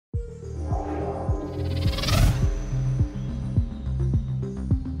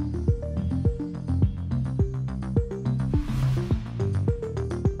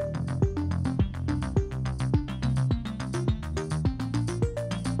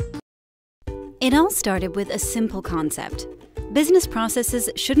It all started with a simple concept. Business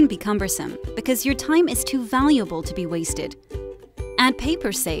processes shouldn't be cumbersome because your time is too valuable to be wasted. At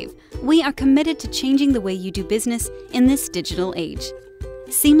PaperSave, we are committed to changing the way you do business in this digital age.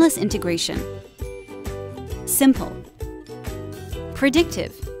 Seamless integration. Simple.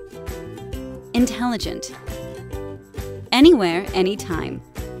 Predictive. Intelligent. Anywhere, anytime.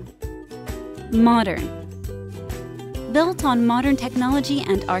 Modern. Built on modern technology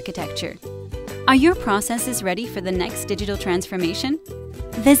and architecture. Are your processes ready for the next digital transformation?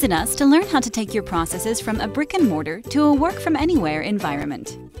 Visit us to learn how to take your processes from a brick-and-mortar to a work-from-anywhere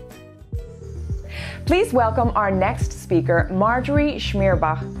environment. Please welcome our next speaker, Marjorie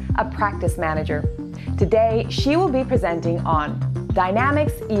Schmeerbauch, a practice manager. Today, she will be presenting on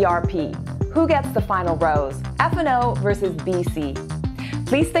Dynamics ERP. Who gets the final rose? F&O versus BC.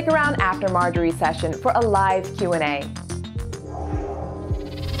 Please stick around after Marjorie's session for a live Q&A.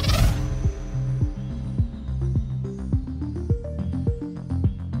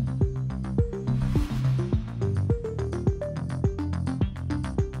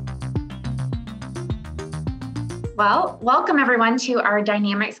 Well, welcome everyone to our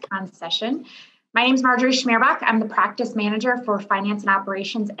Dynamics Con session. My name is Marjorie Schmeerbauch. I'm the practice manager for finance and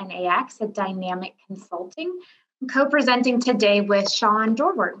operations and AX at Dynamic Consulting. I'm co-presenting today with Shawn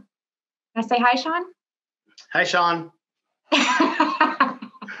Dorward. Can I say hi, Shawn? Hi, Shawn.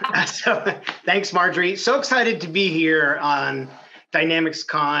 Thanks, Marjorie. So excited to be here on Dynamics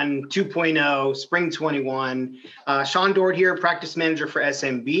Con 2.0, Spring 21. Shawn Dorward here, practice manager for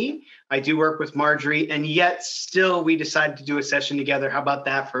SMB. I do work with Marjorie, and yet still we decided to do a session together. How about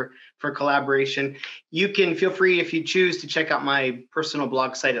that for collaboration? You can feel free, if you choose, to check out my personal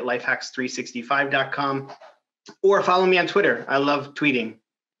blog site at lifehacks365.com or follow me on Twitter. I love tweeting.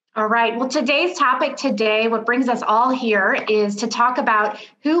 All right. Well, today's topic today, what brings us all here is to talk about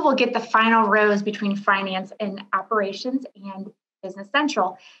who will get the final rose between finance and operations and Business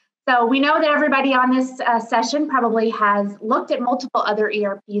Central. So we know that everybody on this session probably has looked at multiple other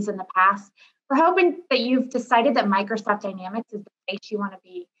ERPs in the past. We're hoping that you've decided that Microsoft Dynamics is the place you want to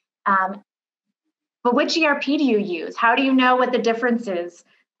be. But which ERP do you use? How do you know what the difference is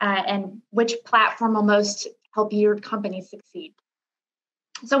and which platform will most help your company succeed?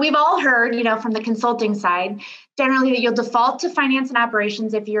 So we've all heard, from the consulting side, generally that you'll default to finance and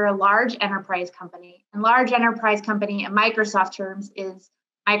operations if you're a large enterprise company. And large enterprise company in Microsoft terms is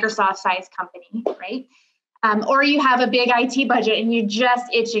Microsoft-sized company, right? Or you have a big IT budget and you're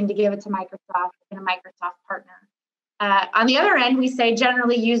just itching to give it to Microsoft and a Microsoft partner. On the other end, we say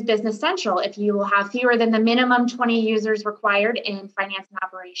generally use Business Central if you will have fewer than the minimum 20 users required in finance and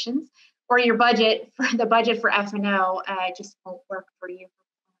operations, or your budget for F&O just won't work for you.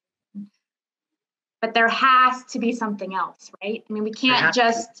 But there has to be something else, right? I mean, we can't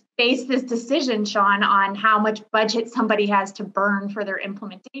just base this decision, Shawn, on how much budget somebody has to burn for their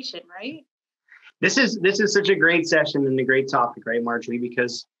implementation, right? This is such a great session and a great topic, right, Marjorie?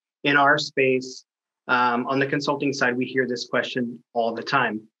 Because in our space, on the consulting side, we hear this question all the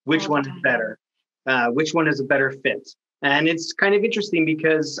time. Which one is better? Which one is a better fit? And it's kind of interesting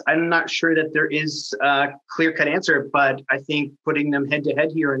because I'm not sure that there is a clear-cut answer, but I think putting them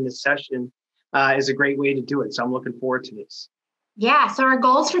head-to-head here in this session is a great way to do it. So I'm looking forward to this. Yeah, so our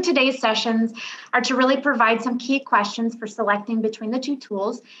goals for today's sessions are to really provide some key questions for selecting between the two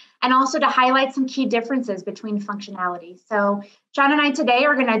tools and also to highlight some key differences between functionality. So Shawn and I today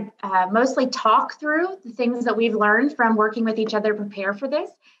are going to mostly talk through the things that we've learned from working with each other to prepare for this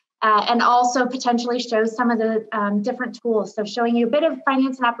and also potentially show some of the different tools. So showing you a bit of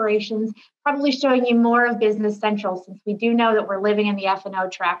finance and operations, probably showing you more of Business Central, since we do know that we're living in the F&O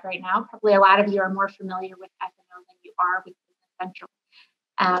track right now. Probably a lot of you are more familiar with F&O than you are with Business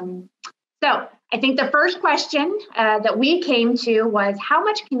Central. So I think the first question that we came to was, how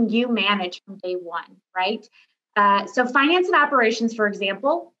much can you manage from day one, right? So finance and operations, for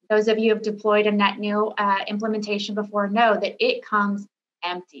example, those of you who have deployed a net new implementation before know that it comes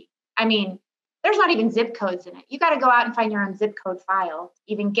empty. I mean, there's not even zip codes in it. You got to go out and find your own zip code file to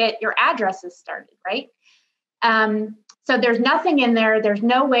even get your addresses started, right? So there's nothing in there. There's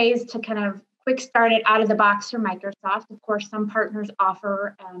no ways to kind of quick start it out of the box from Microsoft. Of course, some partners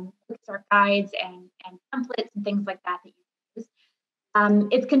offer quick start guides and templates and things like that you use.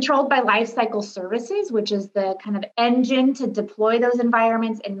 It's controlled by Lifecycle Services, which is the kind of engine to deploy those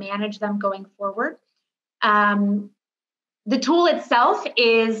environments and manage them going forward. The tool itself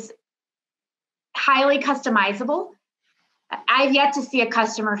is highly customizable. I've yet to see a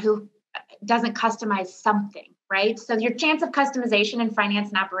customer who doesn't customize something, right? So your chance of customization in finance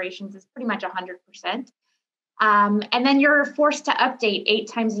and operations is pretty much 100%. And then you're forced to update 8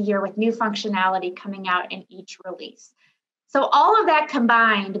 times a year with new functionality coming out in each release. So all of that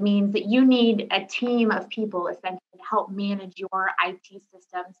combined means that you need a team of people essentially to help manage your IT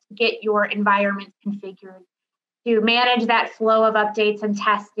systems, to get your environment configured, to manage that flow of updates and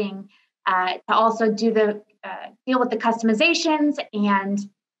testing, to also do the deal with the customizations and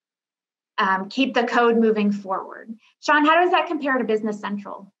keep the code moving forward. Shawn, how does that compare to Business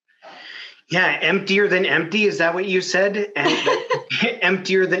Central? Yeah, emptier than empty. Is that what you said? And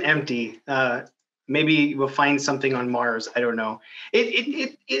emptier than empty. Maybe we'll find something on Mars. I don't know.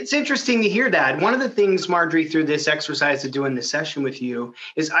 It's interesting to hear that. One of the things, Marjorie, through this exercise of doing this session with you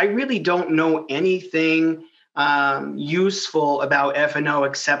is I really don't know anything useful about F&O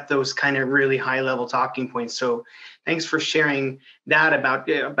except those kind of really high level talking points. So thanks for sharing that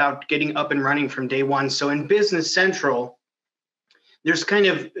about getting up and running from day one. So in Business Central, there's kind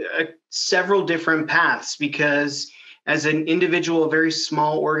of several different paths, because as an individual, a very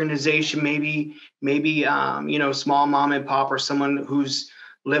small organization, maybe small mom and pop, or someone who's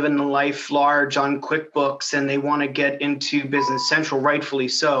living the life large on QuickBooks and they want to get into Business Central, rightfully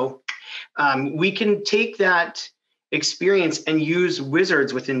so. We can take that experience and use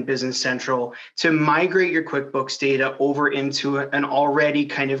wizards within Business Central to migrate your QuickBooks data over into an already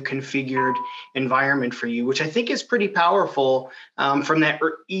kind of configured environment for you, which I think is pretty powerful from that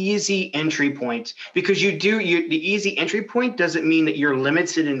easy entry point. Because the easy entry point doesn't mean that you're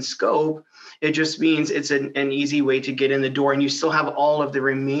limited in scope. It just means it's an easy way to get in the door, and you still have all of the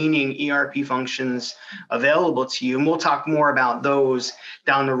remaining ERP functions available to you. And we'll talk more about those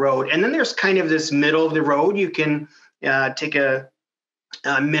down the road. And then there's kind of this middle of the road. You can take a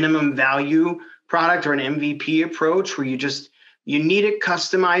minimum value product or an MVP approach where you need it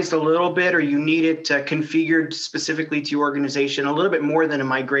customized a little bit, or you need it configured specifically to your organization a little bit more than a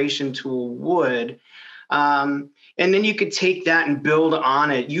migration tool would. And then you could take that and build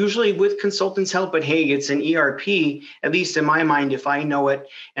on it, usually with consultants' help. But hey, it's an ERP, at least in my mind. If I know it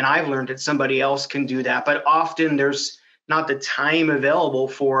and I've learned it, somebody else can do that. But often there's not the time available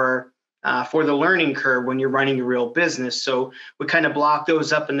for the learning curve when you're running a real business. So we kind of block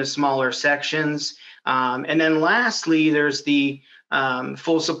those up into smaller sections. And then lastly, there's the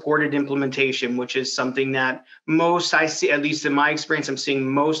full supported implementation, which is something that most I see, at least in my experience, I'm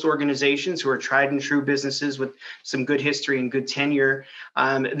seeing most organizations who are tried and true businesses with some good history and good tenure.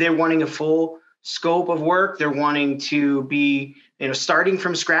 They're wanting a full scope of work. They're wanting to be, starting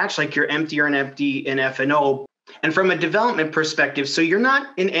from scratch, like you're emptier and empty in F&O. And from a development perspective, so you're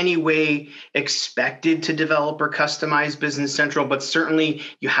not in any way expected to develop or customize Business Central, but certainly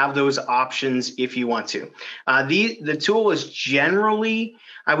you have those options if you want to. The tool is generally,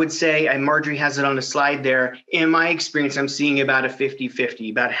 I would say, and Marjorie has it on the slide there, in my experience, I'm seeing about a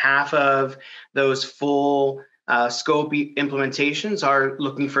 50-50. About half of those full scope implementations are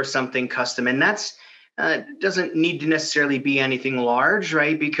looking for something custom. And that's doesn't need to necessarily be anything large,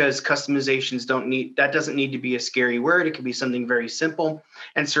 right? Because customizations doesn't need to be a scary word. It could be something very simple.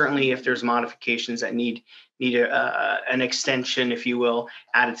 And certainly if there's modifications that need an extension, if you will,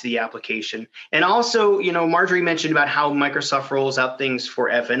 added to the application. And also, Marjorie mentioned about how Microsoft rolls out things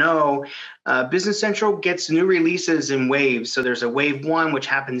for F&O. Business Central gets new releases in waves. So there's a wave 1, which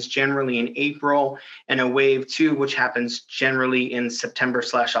happens generally in April, and a wave 2, which happens generally in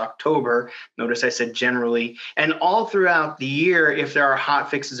September/October. Notice I said generally. And all throughout the year, if there are hot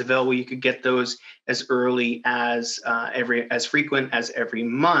fixes available, you could get those as early as as frequent as every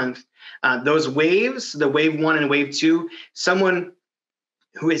month. Those waves, the wave 1 and wave 2, someone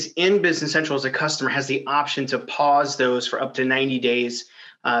who is in Business Central as a customer has the option to pause those for up to 90 days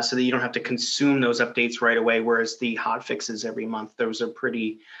so that you don't have to consume those updates right away. Whereas the hot fixes every month, those are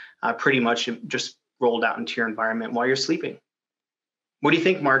pretty much just rolled out into your environment while you're sleeping. What do you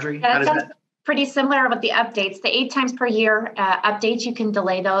think, Marjorie? Yeah, that sounds pretty similar with the updates. The 8 times per year updates, you can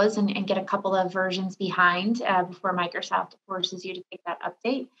delay those and get a couple of versions behind before Microsoft forces you to take that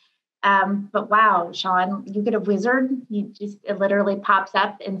update. But wow, Shawn, you get a wizard. It literally pops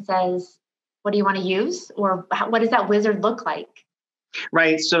up and says, "What do you want to use?" Or what does that wizard look like?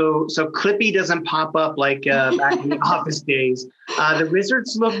 Right. So Clippy doesn't pop up like back in the office days. The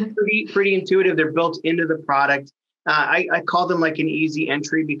wizards look pretty intuitive. They're built into the product. I call them like an easy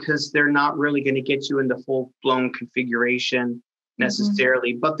entry because they're not really going to get you into full-blown configuration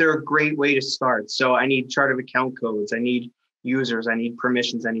necessarily, but they're a great way to start. So I need chart of account codes. I need users. I need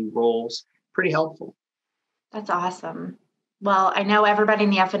permissions. I need roles. Pretty helpful. That's awesome. Well, I know everybody in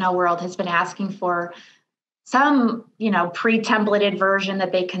the F&O world has been asking for some, pre-templated version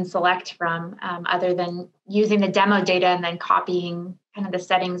that they can select from, other than using the demo data and then copying kind of the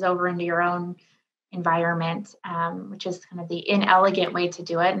settings over into your own environment, which is kind of the inelegant way to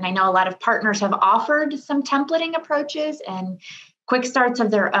do it. And I know a lot of partners have offered some templating approaches and quick starts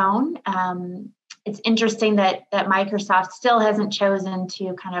of their own. It's interesting that Microsoft still hasn't chosen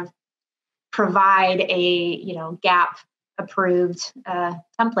to kind of provide a GAP approved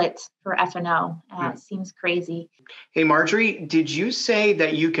template for F&O. It seems crazy. Hey, Marjorie, did you say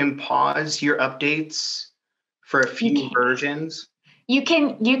that you can pause your updates for a few versions? You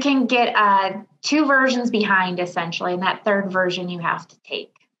can get 2 versions behind, essentially, and that third version you have to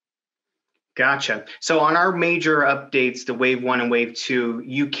take. Gotcha. So on our major updates, the wave 1 and wave 2,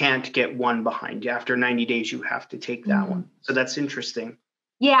 you can't get one behind. After 90 days, you have to take that one. So that's interesting.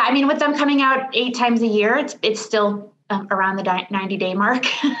 Yeah, I mean, with them coming out 8 times a year, it's still around the 90-day mark.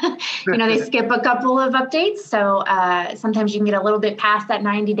 They skip a couple of updates. So sometimes you can get a little bit past that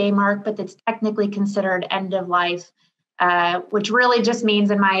 90-day mark, but it's technically considered end of life, which really just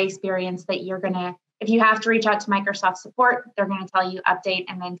means, in my experience, that you're going to, if you have to reach out to Microsoft support, they're going to tell you update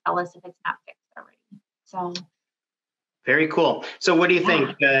and then tell us if it's not fixed already. So very cool. So what do you think?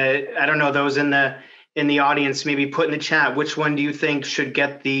 I don't know, those in the audience, maybe put in the chat, which one do you think should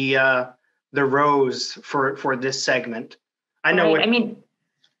get the rose for this segment? I know. Right.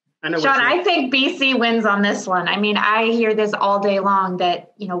 Shawn, I think BC wins on this one. I mean, I hear this all day long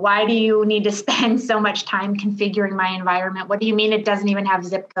that, why do you need to spend so much time configuring my environment? What do you mean it doesn't even have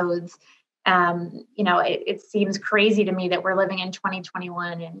zip codes? It seems crazy to me that we're living in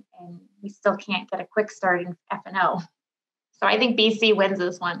 2021 and we still can't get a quick start in F&O. So I think BC wins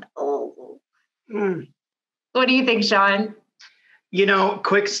this one. What do you think, Shawn?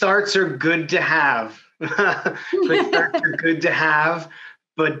 Quick starts are good to have. Quick starts are good to have,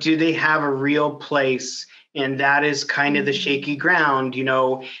 but do they have a real place? And that is kind of the shaky ground.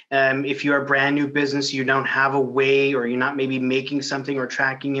 If you're a brand new business, you don't have a way, or you're not maybe making something or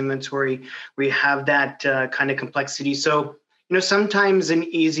tracking inventory where you have that kind of complexity. So, sometimes an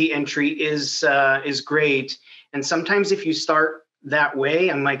easy entry is great. And sometimes if you start that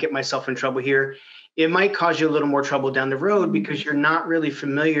way, I might get myself in trouble here, it might cause you a little more trouble down the road because you're not really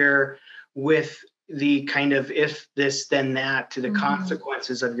familiar with the kind of if this, then that, to the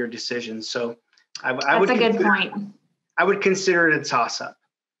consequences of your decisions. So that's a good point. I would consider it a toss-up.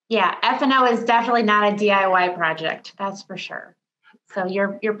 Yeah, F&O is definitely not a DIY project. That's for sure. So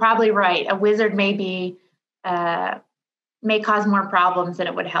you're probably right. A wizard may cause more problems than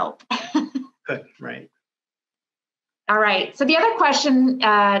it would help. Good, right. All right. So the other question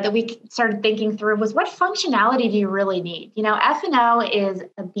that we started thinking through was, what functionality do you really need? F&O is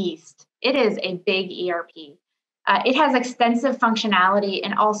a beast. It is a big ERP. It has extensive functionality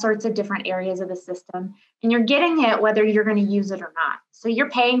in all sorts of different areas of the system, and you're getting it whether you're going to use it or not. So you're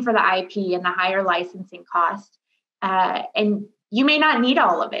paying for the IP and the higher licensing cost, and you may not need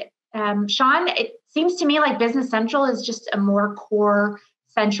all of it. Shawn, it seems to me like Business Central is just a more core,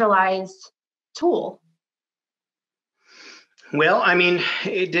 centralized tool. Well, I mean,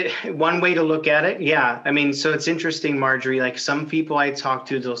 one way to look at it, yeah. I mean, so it's interesting, Marjorie, like some people I talk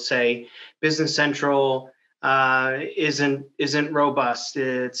to, they'll say Business Central isn't robust.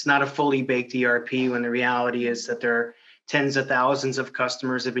 It's not a fully baked ERP, when the reality is that there are tens of thousands of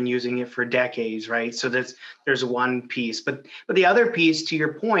customers have been using it for decades, right? So there's one piece. But the other piece, to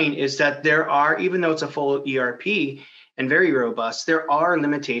your point, is that there are, even though it's a full ERP, and very robust, there are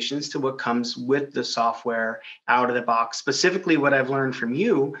limitations to what comes with the software out of the box. Specifically, what I've learned from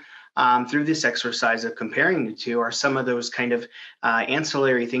you through this exercise of comparing the two are some of those kind of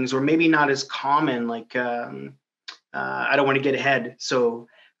ancillary things, or maybe not as common, like I don't want to get ahead. So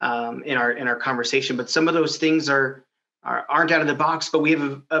in our conversation, but some of those things aren't out of the box, but we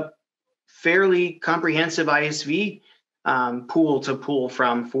have a fairly comprehensive ISV pool to pull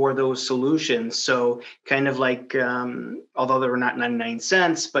from for those solutions. So kind of like, although they were not 99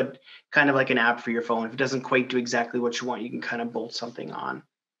 cents, but kind of like an app for your phone. If it doesn't quite do exactly what you want, you can kind of bolt something on.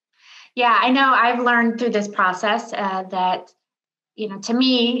 Yeah, I know I've learned through this process that, to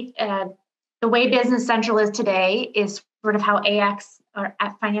me, the way Business Central is today is sort of how AX, or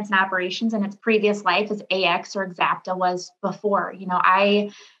Finance and Operations, in its previous life as AX or Exapta was before.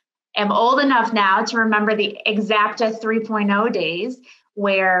 I am old enough now to remember the Exapta 3.0 days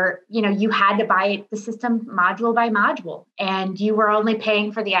where, you had to buy the system module by module, and you were only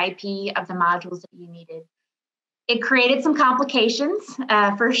paying for the IP of the modules that you needed. It created some complications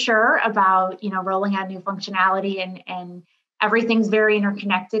for sure about, rolling out new functionality, and everything's very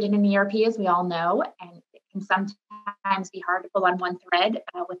interconnected in an ERP, as we all know, and it can sometimes be hard to pull on one thread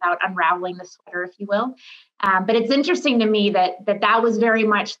without unraveling the sweater, if you will. But it's interesting to me that was very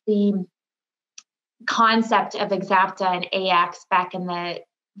much the concept of Exapta and AX back in the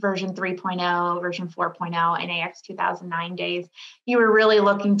version 3.0, version 4.0, and AX 2009 days, you were really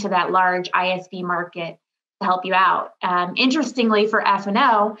looking to that large ISV market to help you out. Interestingly, for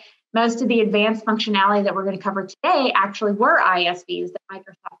F&O, most of the advanced functionality that we're going to cover today actually were ISVs that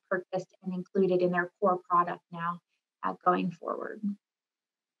Microsoft purchased and included in their core product now going forward.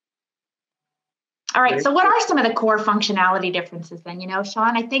 All right, so what are some of the core functionality differences then?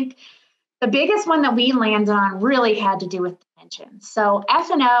 Shawn, I think the biggest one that we landed on really had to do with dimensions. So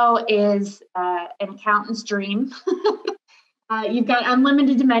F&O is an accountant's dream. You've got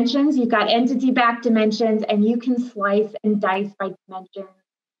unlimited dimensions, you've got entity-backed dimensions, and you can slice and dice by dimensions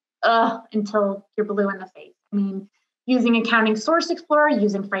until you're blue in the face. I mean, using Accounting Source Explorer,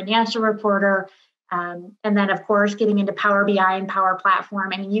 using Financial Reporter, and then, of course, getting into Power BI and Power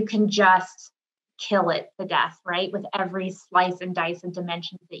Platform. I mean, you can just kill it to death, right, with every slice and dice and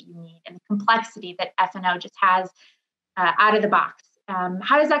dimensions that you need, and the complexity that F&O just has out of the box.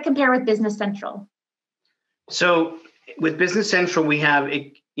 How does that compare with Business Central? So with Business Central, we have,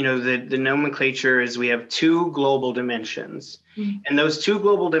 the nomenclature is we have two global dimensions, and those two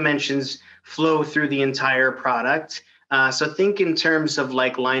global dimensions flow through the entire product. So think in terms of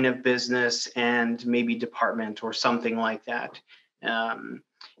like line of business and maybe department or something like that.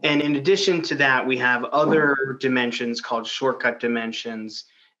 And in addition to that, we have other dimensions called shortcut dimensions.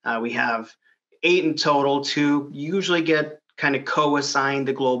 We have 8 in total. 2 usually get kind of co-assigned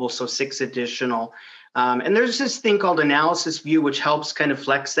the global, so 6 additional. And there's this thing called analysis view, which helps kind of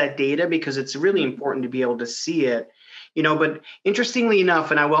flex that data because it's really important to be able to see it. But interestingly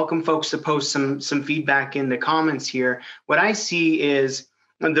enough, and I welcome folks to post some feedback in the comments here, what I see is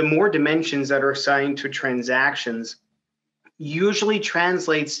the more dimensions that are assigned to transactions usually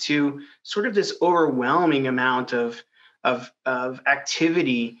translates to sort of this overwhelming amount of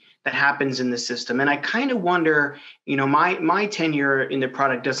activity that happens in the system. And I kind of wonder, my tenure in the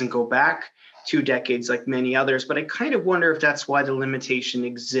product doesn't go back 2 decades like many others, but I kind of wonder if that's why the limitation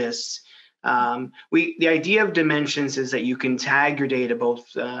exists. The idea of dimensions is that you can tag your data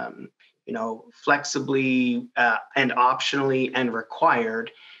both, flexibly and optionally and required.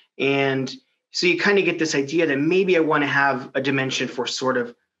 And so you kind of get this idea that maybe I want to have a dimension for sort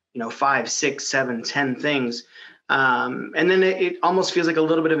of, 5, 6, 7, 10 things. And then it almost feels like a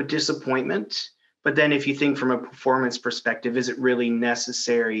little bit of a disappointment. But then if you think from a performance perspective, is it really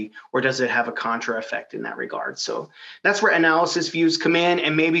necessary, or does it have a contra effect in that regard? So that's where analysis views come in,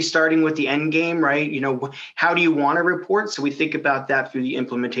 and maybe starting with the end game, right? How do you want to report? So we think about that through the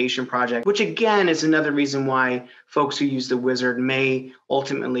implementation project, which again is another reason why folks who use the wizard may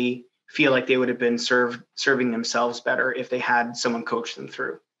ultimately feel like they would have been serving themselves better if they had someone coach them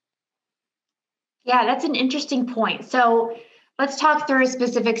through. Yeah, that's an interesting point. So let's talk through a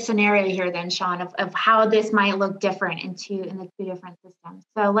specific scenario here then, Shawn, of how this might look different in the 2 different systems.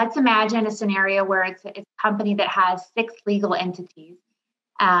 So let's imagine a scenario where it's a company that has 6 legal entities,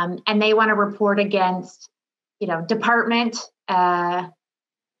 and they want to report against, department,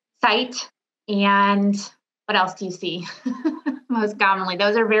 site, and what else do you see most commonly?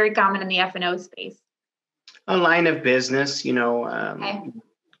 Those are very common in the F&O space. A line of business, okay.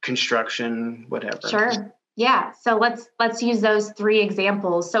 Construction, whatever. Sure. Yeah. So let's use those 3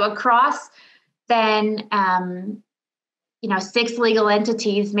 examples. So across then, 6 legal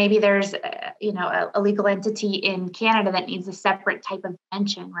entities, maybe there's, a legal entity in Canada that needs a separate type of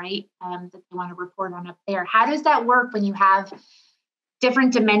dimension, right? That they want to report on up there. How does that work when you have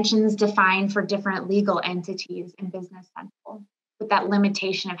different dimensions defined for different legal entities in Business Central with that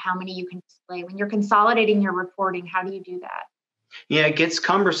limitation of how many you can display? When you're consolidating your reporting, how do you do that? Yeah, it gets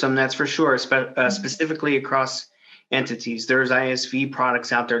cumbersome, that's for sure, specifically across entities. There's ISV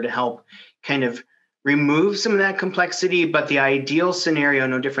products out there to help kind of remove some of that complexity, but the ideal scenario,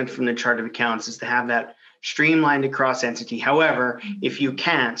 no different from the chart of accounts, is to have that streamlined across entity. However, if you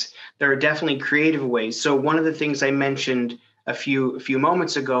can't, there are definitely creative ways. So one of the things I mentioned a few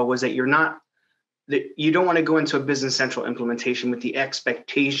moments ago was that you don't want to go into a Business Central implementation with the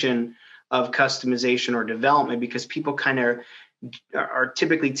expectation of customization or development, because people kind of are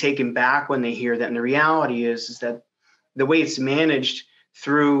typically taken back when they hear that. And the reality is that the way it's managed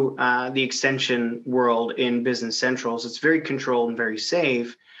through the extension world in Business Central is it's very controlled and very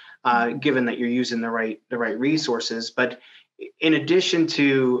safe, given that you're using the right resources. But in addition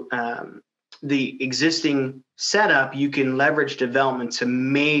to the existing setup, you can leverage development to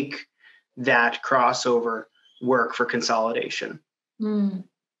make that crossover work for consolidation.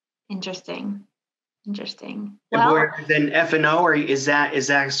 Interesting. Well, then F&O, or is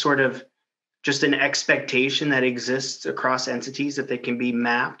that sort of just an expectation that exists across entities that they can be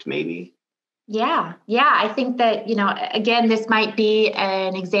mapped, maybe? Yeah. I think that, again, this might be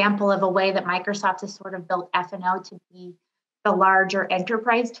an example of a way that Microsoft has sort of built F&O to be the larger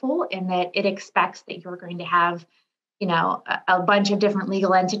enterprise tool, in that it expects that you're going to have, a bunch of different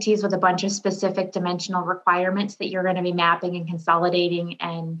legal entities with a bunch of specific dimensional requirements that you're going to be mapping and consolidating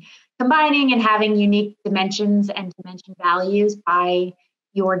and combining and having unique dimensions and dimension values by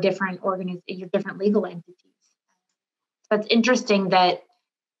your different legal entities. So it's interesting that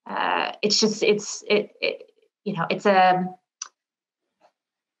I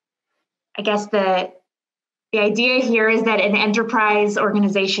guess the idea here is that an enterprise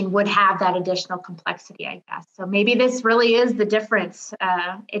organization would have that additional complexity, I guess. So maybe this really is the difference.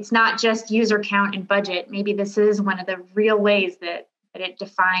 It's not just user count and budget. Maybe this is one of the real ways that it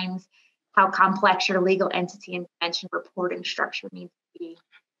defines how complex your legal entity and dimension reporting structure needs to be,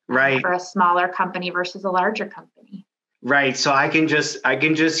 right, for a smaller company versus a larger company. Right. So I can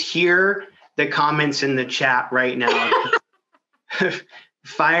just hear the comments in the chat right now.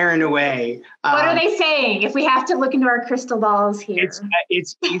 Firing away. What are they saying? If we have to look into our crystal balls here,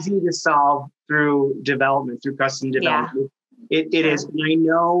 it's easy to solve through development, through custom development. Yeah, it is. And I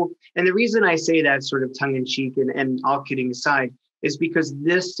know, and the reason I say that sort of tongue in cheek and all kidding aside is because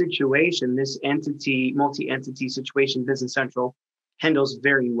this situation, this multi-entity situation, Business Central handles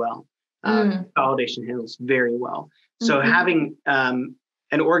very well. Consolidation handles very well. So having an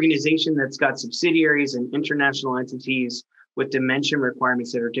organization that's got subsidiaries and international entities with dimension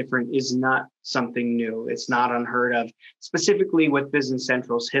requirements that are different is not something new. It's not unheard of, specifically with Business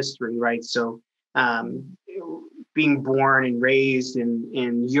Central's history, right? So being born and raised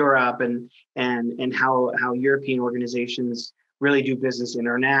in Europe and how European organizations really do business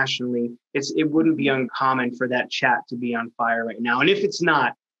internationally, it wouldn't be uncommon for that chat to be on fire right now. And if it's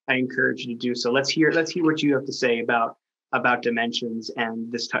not, I encourage you to do so. Let's hear what you have to say about dimensions and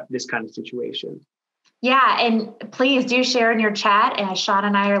this kind of situation. Yeah, and please do share in your chat. Shawn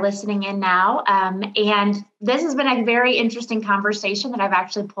and I are listening in now. And this has been a very interesting conversation that I've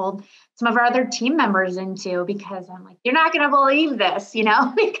actually pulled some of our other team members into, because I'm like, you're not going to believe this. We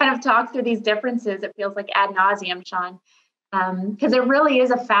kind of talk through these differences. It feels like ad nauseum, Shawn, because it really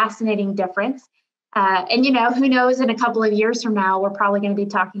is a fascinating difference. And, who knows, in a couple of years from now, we're probably going to be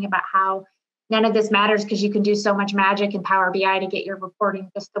talking about how none of this matters because you can do so much magic in Power BI to get your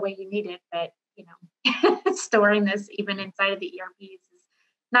reporting just the way you need it. But storing this even inside of the ERPs is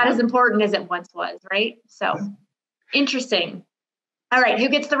not as important as it once was, right? So interesting. All right, who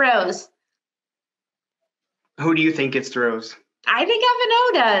gets the rose? Who do you think gets the rose? I think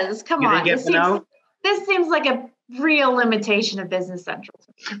F&O does. Come on. This seems like a real limitation of Business Central.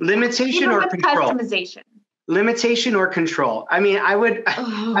 Limitation or control? Customization. Limitation or control? I mean, I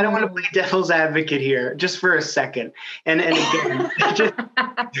don't want to play devil's advocate here just for a second. And again,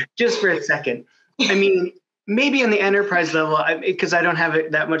 just for a second. I mean, maybe on the enterprise level, because I don't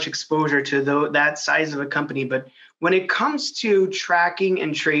have that much exposure to that size of a company, but when it comes to tracking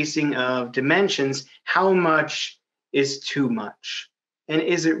and tracing of dimensions, how much is too much? And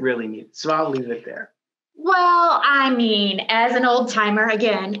is it really needed? So I'll leave it there. Well, I mean, as an old timer,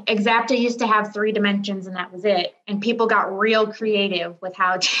 again, Exapta used to have 3 dimensions and that was it. And people got real creative with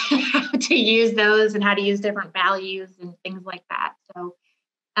how to use those and how to use different values and things like that. So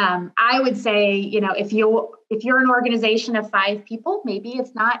I would say, if you're an organization of 5 people, maybe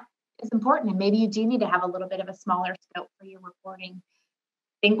it's not as important, and maybe you do need to have a little bit of a smaller scope for your reporting.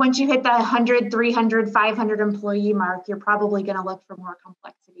 I think once you hit the 100, 300, 500 employee mark, you're probably going to look for more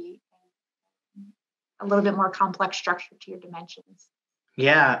complexity, a little bit more complex structure to your dimensions.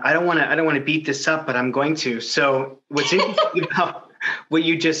 Yeah, I don't want to beat this up, but I'm going to. So what's interesting about what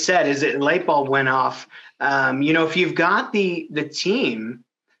you just said is that light bulb went off. If you've got the team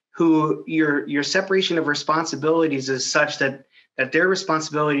who your separation of responsibilities is such that their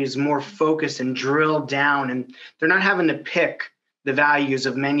responsibility is more focused and drilled down, and they're not having to pick the values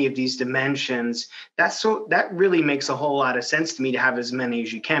of many of these dimensions, that really makes a whole lot of sense to me to have as many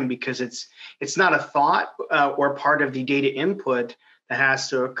as you can, because it's not a thought or part of the data input that has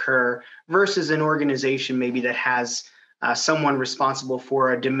to occur versus an organization maybe that has someone responsible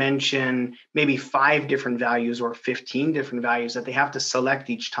for a dimension, maybe 5 different values or 15 different values that they have to select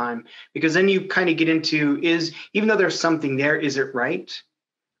each time. Because then you kind of get into even though there's something there, is it right?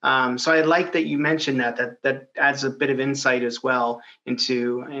 So I like that you mentioned that adds a bit of insight as well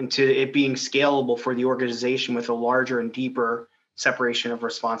into it being scalable for the organization with a larger and deeper separation of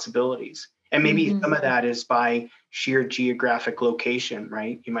responsibilities. And maybe some of that is by sheer geographic location,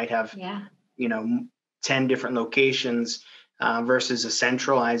 right? You might have, 10 different locations versus a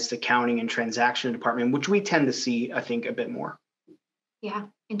centralized accounting and transaction department, which we tend to see, I think, a bit more. Yeah,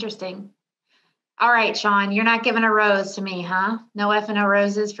 interesting. All right, Shawn, you're not giving a rose to me, huh? No F&O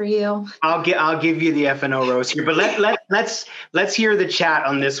roses for you. I'll give you the F&O rose here, but let's hear the chat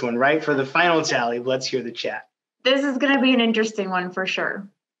on this one, right? For the final tally, let's hear the chat. This is going to be an interesting one for sure.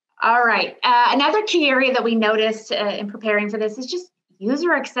 All right. Another key area that we noticed in preparing for this is just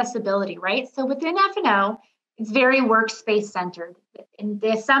user accessibility, right? So within F&O, it's very workspace centered. And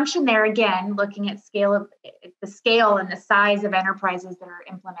the assumption there, again, looking at the scale and the size of enterprises that are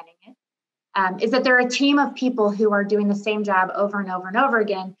implementing it, is that they're a team of people who are doing the same job over and over and over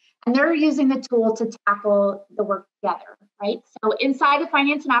again, and they're using the tool to tackle the work together, right? So inside of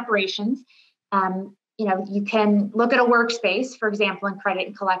finance and operations, you can look at a workspace, for example, in credit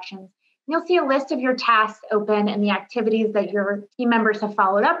and collections. You'll see a list of your tasks open and the activities that your team members have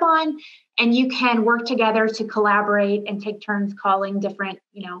followed up on, and you can work together to collaborate and take turns calling different,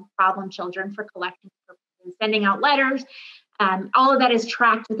 problem children for collecting purposes, sending out letters. All of that is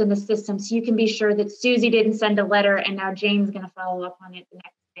tracked within the system, so you can be sure that Susie didn't send a letter and now Jane's going to follow up on it the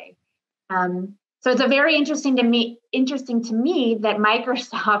next day. So it's a very interesting to me that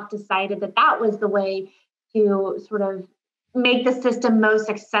Microsoft decided that was the way to sort of make the system most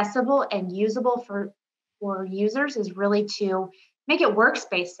accessible and usable for users, is really to make it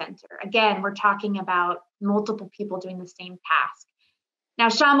workspace center. Again, we're talking about multiple people doing the same task. Now,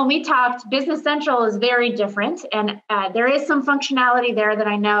 Shawn, when we talked, Business Central is very different, and there is some functionality there that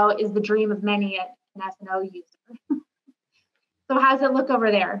I know is the dream of many an F&O user. So how does it look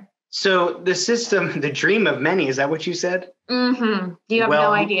over there? So the system, the dream of many, is that what you said? Mm-hmm. Do you have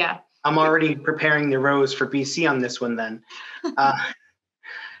no idea? I'm already preparing the rose for BC on this one then.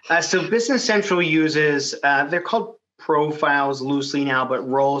 So Business Central uses, they're called profiles loosely now, but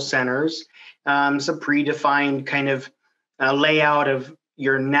role centers. It's a predefined kind of layout of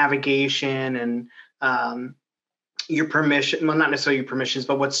your navigation and your permission, well, not necessarily your permissions,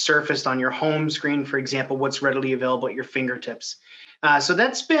 but what's surfaced on your home screen, for example, what's readily available at your fingertips. So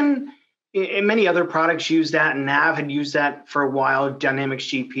that's been, and many other products use that, and Nav had used that for a while, Dynamics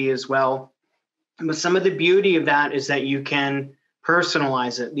GP as well. But some of the beauty of that is that you can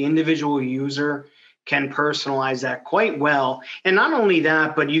personalize it. The individual user can personalize that quite well. And not only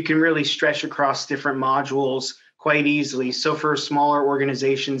that, but you can really stretch across different modules quite easily. So for smaller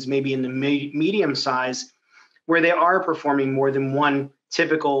organizations, maybe in the medium size, where they are performing more than one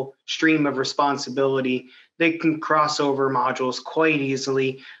typical stream of responsibility, they can cross over modules quite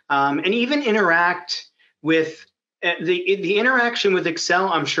easily, and even interact with the interaction with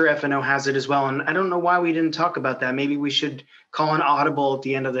Excel. I'm sure F&O has it as well, and I don't know why we didn't talk about that. Maybe we should call an audible at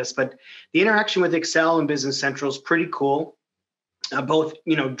the end of this. But the interaction with Excel and Business Central is pretty cool. Both,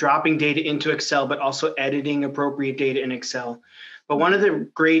 dropping data into Excel, but also editing appropriate data in Excel. But one of the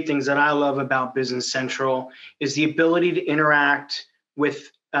great things that I love about Business Central is the ability to interact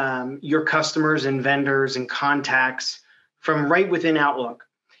with your customers and vendors and contacts from right within Outlook.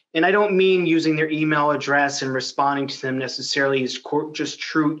 And I don't mean using their email address and responding to them necessarily as just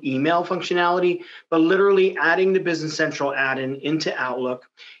true email functionality, but literally adding the Business Central add-in into Outlook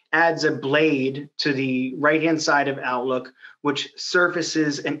adds a blade to the right-hand side of Outlook, which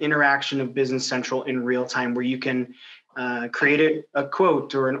surfaces an interaction of Business Central in real time, where you can create a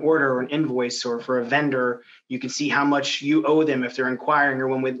quote or an order or an invoice, or for a vendor, you can see how much you owe them if they're inquiring, or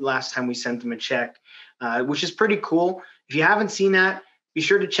when last time we sent them a check, which is pretty cool. If you haven't seen that, be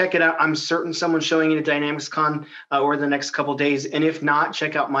sure to check it out. I'm certain someone's showing it at DynamicsCon over the next couple of days. And if not,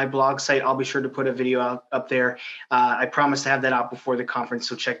 check out my blog site. I'll be sure to put a video up there. I promise to have that out before the conference,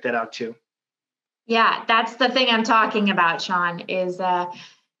 so check that out too. Yeah, that's the thing I'm talking about, Shawn, is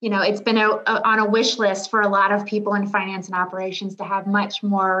it's been on a wish list for a lot of people in finance and operations to have much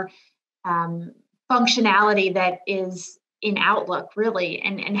more functionality that is in Outlook, really,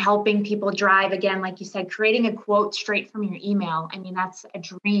 and helping people drive, again, like you said, creating a quote straight from your email. I mean, that's a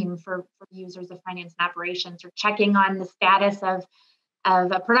dream for users of finance and operations, or checking on the status of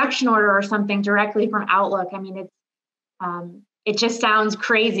a production order or something directly from Outlook. I mean, it just sounds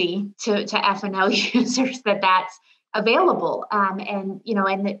crazy to F&O users that that's available. And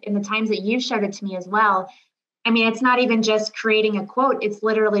in the times that you've showed it to me as well, I mean, it's not even just creating a quote, it's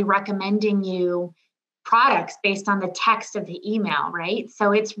literally recommending you products based on the text of the email, right?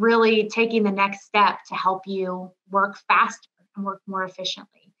 So it's really taking the next step to help you work faster and work more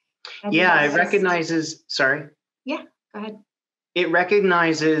efficiently. Yeah, it recognizes, sorry. Yeah, go ahead. It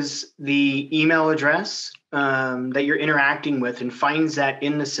recognizes the email address that you're interacting with and finds that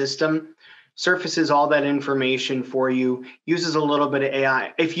in the system, surfaces all that information for you, uses a little bit of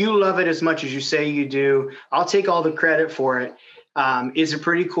AI. If you love it as much as you say you do, I'll take all the credit for it. Is a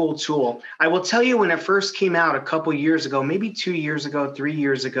pretty cool tool. I will tell you, when it first came out a couple years ago, maybe 2 years ago, 3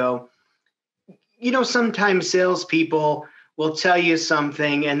 years ago, sometimes salespeople will tell you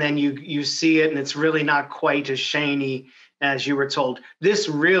something and then you see it and it's really not quite as shiny as you were told. This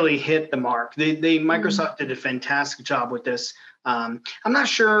really hit the mark. Microsoft did a fantastic job with this. I'm not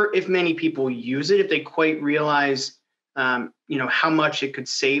sure if many people use it, if they quite realize, how much it could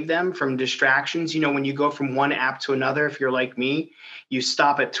save them from distractions. When you go from one app to another, if you're like me, you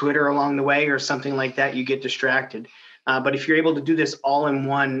stop at Twitter along the way or something like that, you get distracted. But if you're able to do this all in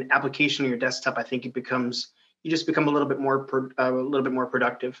one application on your desktop, I think you just become a little bit more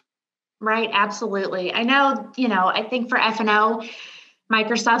productive. Right, absolutely. I know, I think for F&O,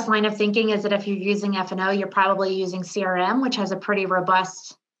 Microsoft's line of thinking is that if you're using F&O, you're probably using CRM, which has a pretty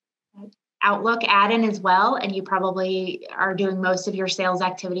robust Outlook add-in as well, and you probably are doing most of your sales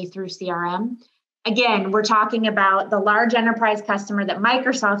activity through CRM. Again, we're talking about the large enterprise customer that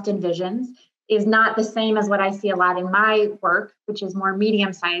Microsoft envisions is not the same as what I see a lot in my work, which is more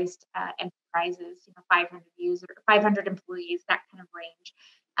medium-sized enterprises, 500 employees, that kind of range.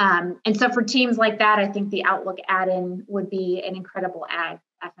 And so for teams like that, I think the Outlook add-in would be an incredible add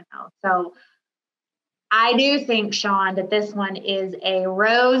F&O. So I do think, Shawn, that this one is a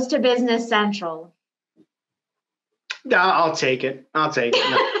rose to Business Central. I'll take it. No.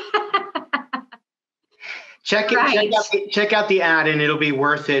 Check out the ad and it'll be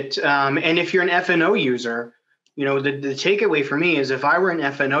worth it. And if you're an F&O user, the takeaway for me is if I were an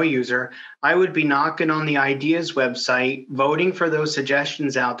F&O user, I would be knocking on the Ideas website, voting for those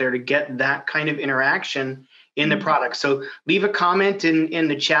suggestions out there to get that kind of interaction in the product. So leave a comment in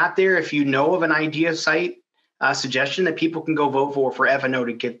the chat there if you know of an idea site suggestion that people can go vote for F&O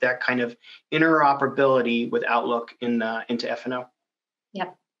to get that kind of interoperability with Outlook into F&O.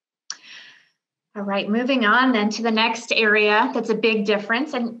 Yep. All right, moving on then to the next area that's a big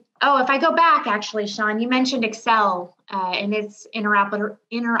difference. And if I go back, actually, Shawn, you mentioned Excel and its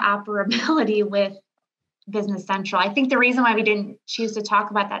interoperability with Business Central. I think the reason why we didn't choose to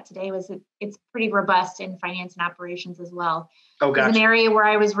talk about that today was that it's pretty robust in finance and operations as well. Oh, gotcha. It's an area where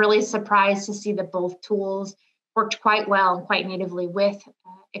I was really surprised to see that both tools worked quite well and quite natively with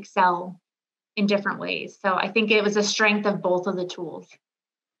Excel in different ways. So I think it was a strength of both of the tools.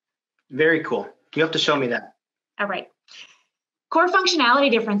 Very cool. You have to show me that. All right. Core functionality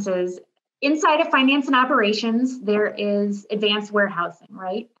differences. Inside of finance and operations, there is advanced warehousing,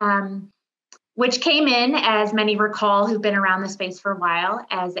 right? Which came in, as many recall who've been around the space for a while,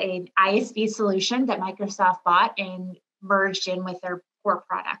 as an ISV solution that Microsoft bought and merged in with their core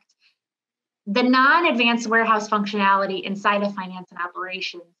product. The non-advanced warehouse functionality inside of finance and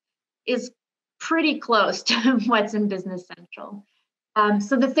operations is pretty close to what's in Business Central.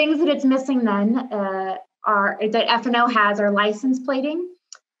 So the things that it's missing then are that F&O has are license plating.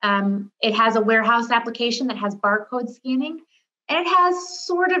 It has a warehouse application that has barcode scanning, and it has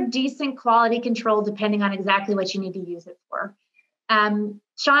sort of decent quality control depending on exactly what you need to use it for.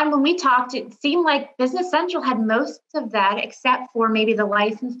 Shawn, when we talked, it seemed like Business Central had most of that except for maybe the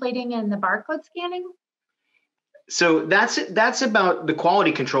license plating and the barcode scanning. So that's about the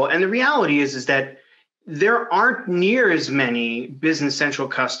quality control. And the reality is that there aren't near as many Business Central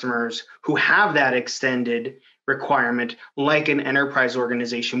customers who have that extended requirement like an enterprise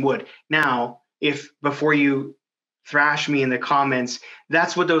organization would. Now, if before you thrash me in the comments,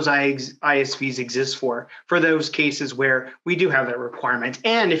 that's what those ISVs exist for those cases where we do have that requirement.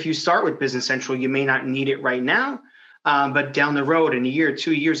 And if you start with Business Central, you may not need it right now, but down the road in a year,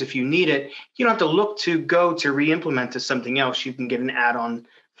 2 years, if you need it, you don't have to look to go to re-implement to something else. You can get an add-on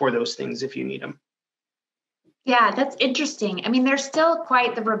for those things if you need them. Yeah, that's interesting. I mean, there's still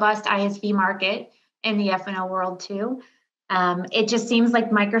quite the robust ISV market in the F&O world too. It just seems like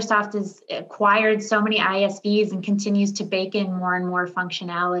Microsoft has acquired so many ISVs and continues to bake in more and more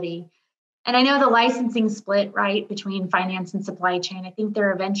functionality. And I know the licensing split, right, between finance and supply chain, I think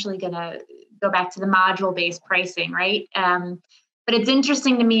they're eventually going to go back to the module-based pricing, right? But it's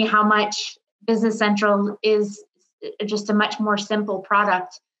interesting to me how much Business Central is just a much more simple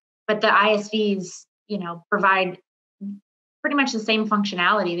product, but the ISVs provide pretty much the same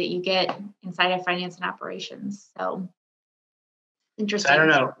functionality that you get inside of finance and operations. So interesting. I don't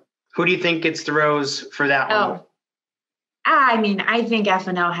know. Who do you think gets the rose for that one? I mean, I think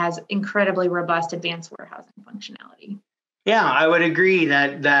F&O has incredibly robust advanced warehousing functionality. Yeah, I would agree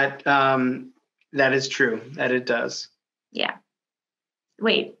that is true, that it does. Yeah.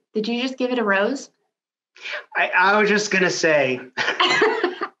 Wait, did you just give it a rose? I was just going to say,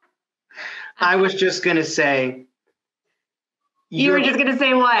 You were just going to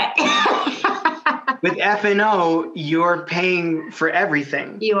say what? With F&O, you're paying for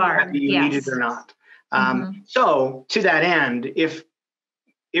everything. You are. Whether you need it or not. So to that end, if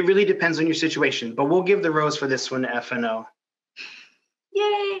it really depends on your situation, but we'll give the rose for this one to F&O.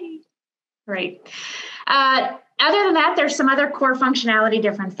 Yay. Great. Other than that, there's some other core functionality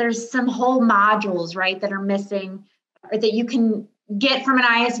difference. There's some whole modules, right, that are missing or that you can get from an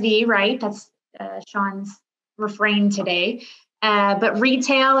ISV, right? That's Shawn's refrain today. But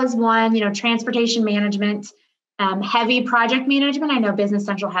retail is one, transportation management, heavy project management. I know Business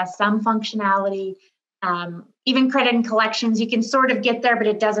Central has some functionality. Even credit and collections, you can sort of get there, but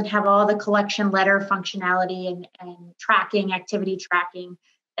it doesn't have all the collection letter functionality and tracking, activity tracking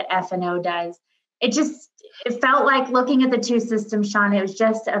that F&O does. It felt like looking at the two systems, Shawn, it was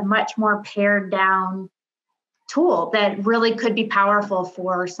just a much more pared down tool that really could be powerful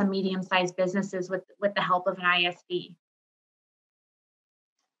for some medium-sized businesses with the help of an ISV.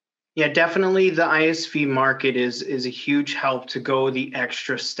 Yeah, definitely the ISV market is a huge help to go the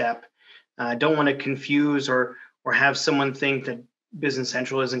extra step. Don't want to confuse or have someone think that Business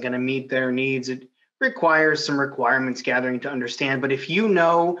Central isn't going to meet their needs. It requires some requirements gathering to understand. But if you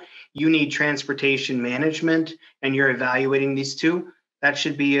know you need transportation management and you're evaluating these two, that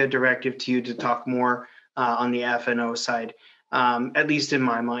should be a directive to you to talk more on the F&O side, at least in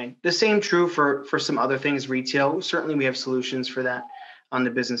my mind. The same true for some other things, retail. Certainly we have solutions for that on the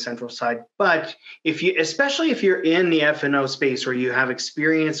Business Central side. But especially if you're in the F&O space or you have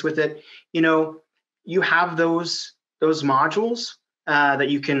experience with it, you have those modules that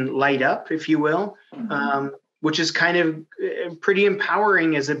you can light up, if you will, which is kind of pretty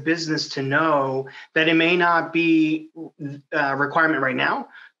empowering as a business to know that it may not be a requirement right now,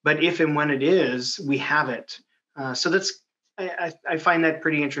 but if and when it is, we have it. So I find that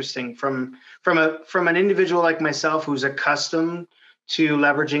pretty interesting from an individual like myself who's accustomed to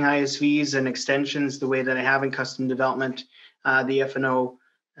leveraging ISVs and extensions the way that I have in custom development. The F&O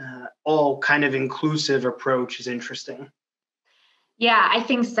all kind of inclusive approach is interesting. Yeah, I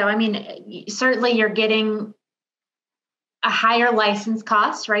think so. I mean, certainly you're getting a higher license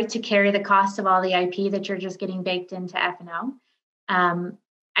cost, right, to carry the cost of all the IP that you're just getting baked into F&O.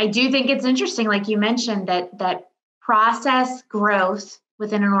 I do think it's interesting, like you mentioned, that process growth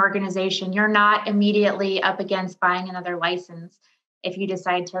within an organization, you're not immediately up against buying another license if you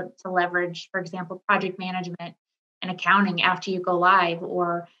decide to leverage, for example, project management and accounting after you go live,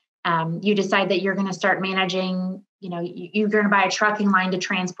 or you decide that you're going to start managing, you're going to buy a trucking line to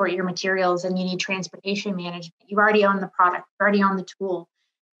transport your materials and you need transportation management. You already own the product, you already own the tool.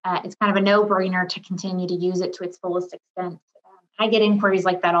 It's kind of a no-brainer to continue to use it to its fullest extent. I get inquiries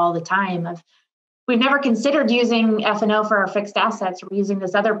like that all the time of, we've never considered using F&O for our fixed assets. We're using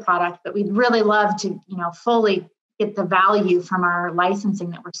this other product, but we'd really love to, fully get the value from our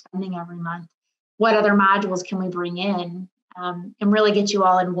licensing that we're spending every month. What other modules can we bring in and really get you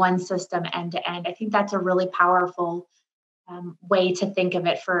all in one system end to end? I think that's a really powerful way to think of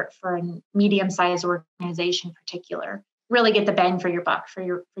it for a medium-sized organization in particular. Really get the bang for your buck for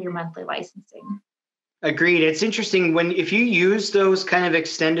your monthly licensing. Agreed. It's interesting if you use those kind of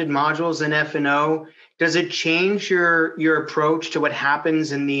extended modules in F&O, does it change your approach to what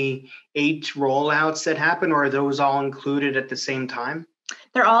happens in the 8 rollouts that happen, or are those all included at the same time?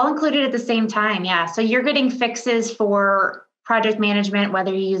 They're all included at the same time, yeah. So you're getting fixes for project management,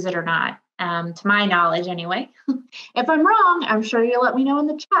 whether you use it or not, to my knowledge anyway. If I'm wrong, I'm sure you'll let me know in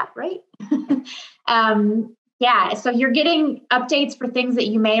the chat, right? Yeah, so you're getting updates for things that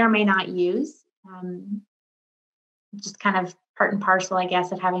you may or may not use. Just kind of part and parcel, I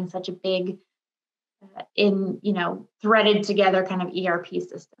guess, of having such a big, threaded together kind of ERP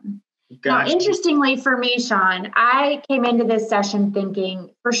system. Gotcha. Now, interestingly for me, Shawn, I came into this session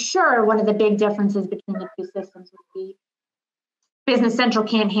thinking for sure one of the big differences between the two systems would be Business Central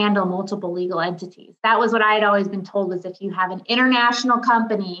can't handle multiple legal entities. That was what I had always been told, was if you have an international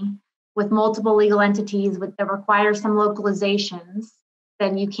company with multiple legal entities that require some localizations,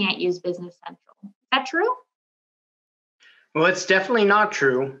 then you can't use Business Central. Is that true? Well, it's definitely not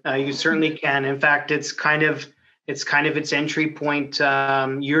true. You certainly can. In fact, it's kind of its entry point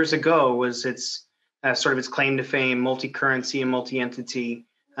years ago was its sort of its claim to fame, multi-currency and multi-entity,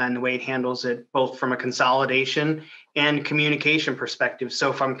 and the way it handles it, both from a consolidation and communication perspective. So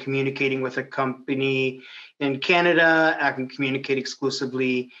if I'm communicating with a company in Canada, I can communicate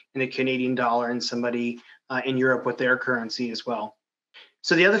exclusively in the Canadian dollar, and somebody in Europe with their currency as well.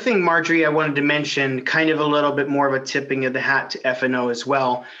 So the other thing, Marjorie, I wanted to mention, kind of a little bit more of a tipping of the hat to F&O as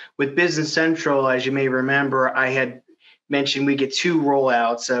well. With Business Central, as you may remember, I had mentioned we get 2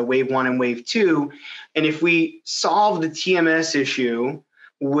 rollouts, Wave 1 and Wave 2. And if we solve the TMS issue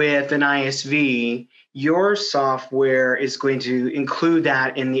with an ISV, your software is going to include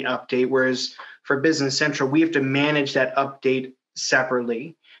that in the update, whereas for Business Central, we have to manage that update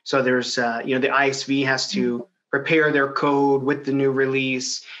separately. So there's, the ISV has to prepare their code with the new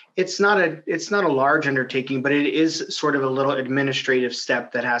release. It's not a large undertaking, but it is sort of a little administrative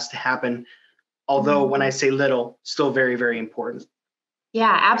step that has to happen. Although when I say little, still very, very important.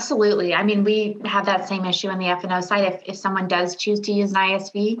 Yeah, absolutely. I mean, we have that same issue on the F&O side. If someone does choose to use an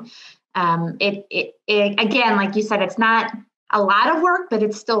ISV, it again, like you said, it's not a lot of work, but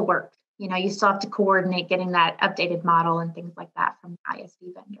it's still work. You still have to coordinate getting that updated model and things like that from the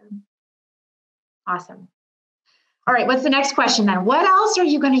ISV vendor. Awesome. All right, what's the next question then? What else are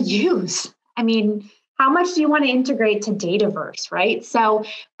you going to use? I mean, how much do you want to integrate to Dataverse, right? So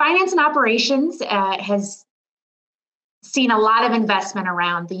finance and operations has seen a lot of investment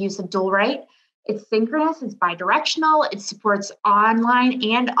around the use of dual write. It's synchronous, it's bidirectional, it supports online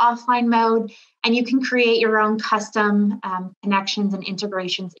and offline mode, and you can create your own custom connections and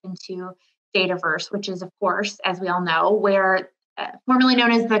integrations into Dataverse, which is, of course, as we all know, where formerly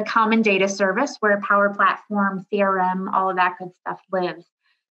known as the Common Data Service, where Power Platform, CRM, all of that good stuff lives.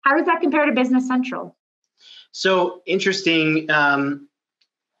 How does that compare to Business Central? So interesting.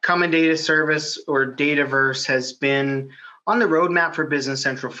 Common Data Service or Dataverse has been on the roadmap for Business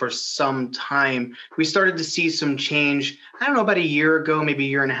Central for some time. We started to see some change, I don't know, about a year ago, maybe a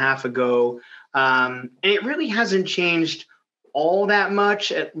year and a half ago. And it really hasn't changed all that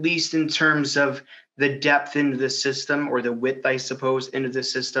much, at least in terms of the depth into the system, or the width, I suppose, into the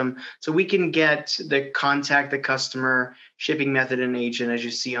system. So we can get the contact the customer, shipping method and agent, as you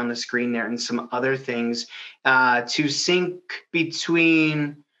see on the screen there, and some other things to sync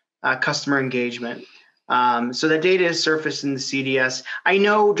between customer engagement. So that data is surfaced in the CDS. I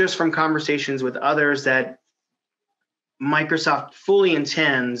know just from conversations with others that Microsoft fully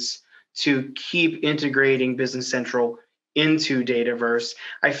intends to keep integrating Business Central into Dataverse.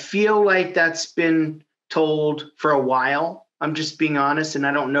 I feel like that's been told for a while. I'm just being honest, and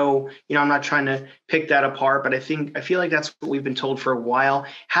I don't know, I'm not trying to pick that apart, but I feel like that's what we've been told for a while.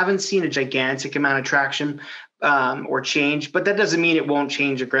 Haven't seen a gigantic amount of traction or change, but that doesn't mean it won't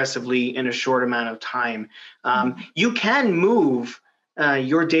change aggressively in a short amount of time. You can move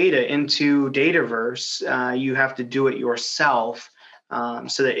your data into Dataverse. You have to do it yourself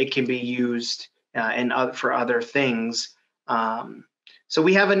so that it can be used for other things. So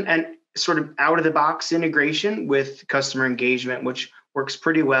we have an sort of out-of-the-box integration with customer engagement, which works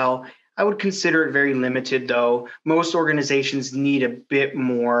pretty well. I would consider it very limited, though. Most organizations need a bit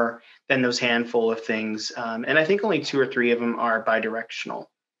more than those handful of things. And I think only 2 or 3 of them are bidirectional.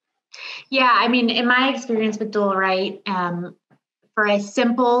 Yeah, I mean, in my experience with dual write, for a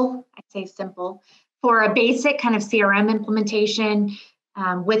simple, for a basic kind of CRM implementation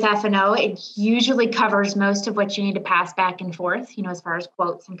with F&O, it usually covers most of what you need to pass back and forth, as far as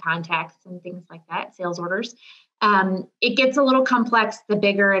quotes and contacts and things like that, sales orders. It gets a little complex the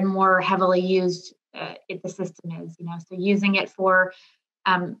bigger and more heavily used the system is, so using it for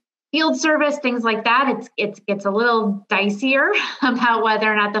field service, things like that, it gets a little dicier about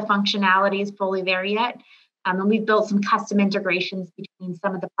whether or not the functionality is fully there yet. And we've built some custom integrations between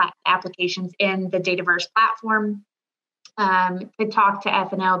some of the applications in the Dataverse platform to talk to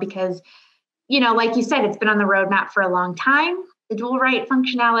F&O because, like you said, it's been on the roadmap for a long time. The dual write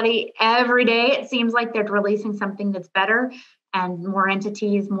functionality, every day it seems like they're releasing something that's better and more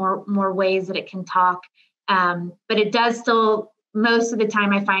entities, more ways that it can talk. But it does still, most of the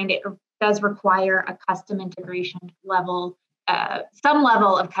time I find it does require a custom integration level, some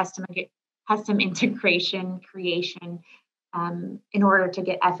level of custom integration creation in order to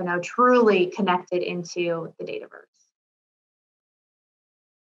get F&O truly connected into the Dataverse.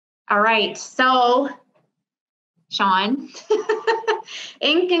 All right, so Shawn,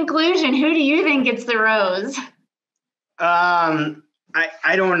 in conclusion, who do you think gets the rose? I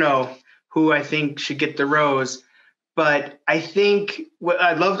don't know who I think should get the rose, but I think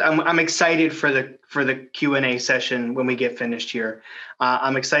I'm excited for the Q&A session when we get finished here.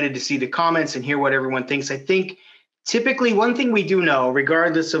 I'm excited to see the comments and hear what everyone thinks. I think typically one thing we do know,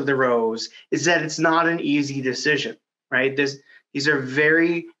 regardless of the rose, is that it's not an easy decision, right? These are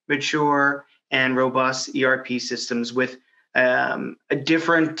very mature and robust ERP systems with a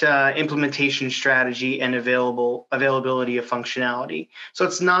different implementation strategy and availability of functionality. So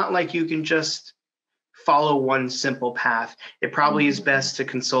it's not like you can just follow one simple path. It probably is best to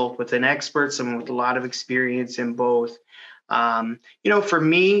consult with an expert, someone with a lot of experience in both. For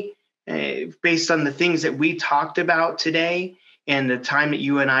me, based on the things that we talked about today and the time that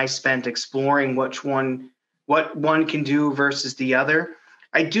you and I spent exploring what one can do versus the other,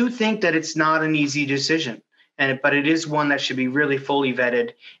 I do think that it's not an easy decision. but it is one that should be really fully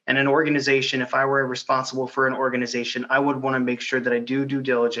vetted. And an organization, if I were responsible for an organization, I would want to make sure that I do due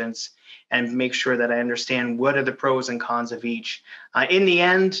diligence and make sure that I understand what are the pros and cons of each. In the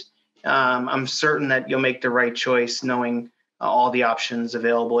end, I'm certain that you'll make the right choice knowing all the options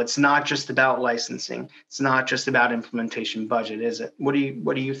available. It's not just about licensing. It's not just about implementation budget, is it? What do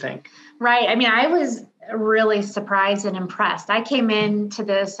you think? Right. I mean, I was really surprised and impressed. I came into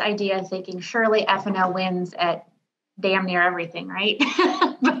this idea thinking surely F&O wins at damn near everything, right?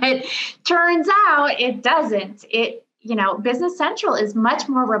 But turns out it doesn't. Business Central is much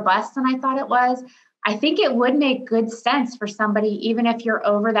more robust than I thought it was. I think it would make good sense for somebody, even if you're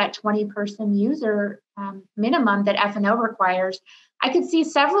over that 20-person user minimum that F&O requires. I could see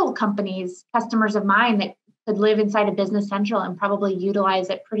several companies, customers of mine, that could live inside of Business Central and probably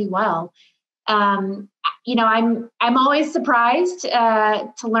utilize it pretty well. I'm always surprised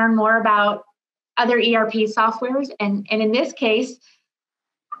to learn more about other ERP softwares, and in this case,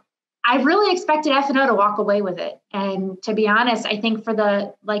 I really expected F&O to walk away with it. And to be honest, I think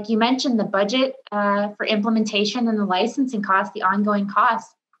like you mentioned, the budget for implementation and the licensing costs, the ongoing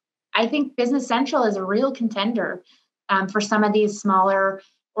costs, I think Business Central is a real contender for some of these smaller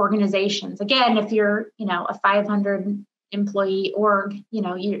organizations. Again, if you're, a 500 employee org,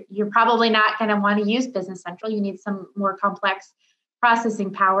 you're probably not going to want to use Business Central. You need some more complex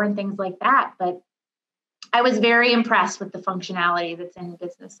processing power and things like that. But I was very impressed with the functionality that's in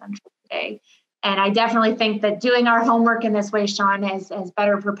Business Central today. And I definitely think that doing our homework in this way, Shawn, has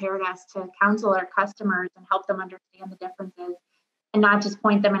better prepared us to counsel our customers and help them understand the differences and not just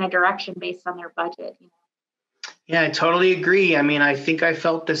point them in a direction based on their budget. Yeah, I totally agree. I mean, I think I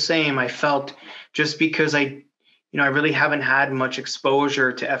felt the same. I felt just because I really haven't had much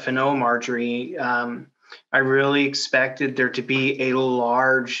exposure to F&O, Marjorie. I really expected there to be a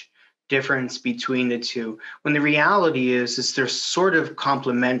large difference between the two, when the reality is they're sort of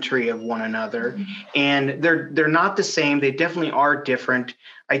complementary of one another, and they're not the same. They definitely are different.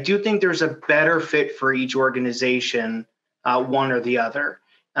 I do think there's a better fit for each organization, one or the other.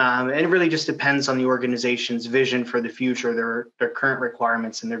 And it really just depends on the organization's vision for the future, their current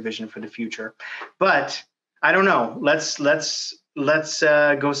requirements and their vision for the future. But I don't know. Let's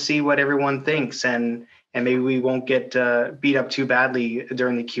go see what everyone thinks, and maybe we won't get beat up too badly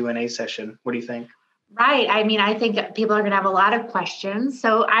during the Q&A session. What do you think? Right. I mean, I think people are going to have a lot of questions.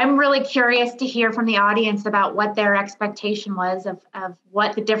 So I'm really curious to hear from the audience about what their expectation was of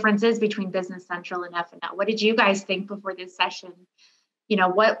what the difference is between Business Central and F&O. What did you guys think before this session?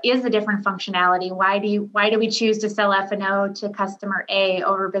 What is the different functionality? Why do we choose to sell F&O to customer A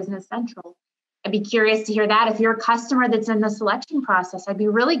over Business Central? I'd be curious to hear that. If you're a customer that's in the selection process, I'd be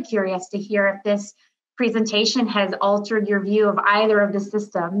really curious to hear if this presentation has altered your view of either of the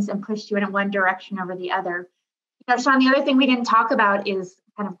systems and pushed you in one direction over the other. Shawn, the other thing we didn't talk about is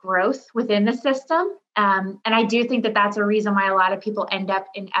kind of growth within the system. And I do think that that's a reason why a lot of people end up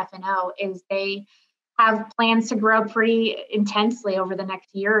in F&O is they have plans to grow pretty intensely over the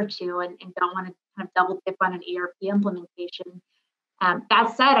next year or two and don't want to kind of double dip on an ERP implementation.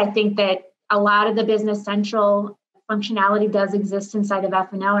 That said, I think that a lot of the Business Central functionality does exist inside of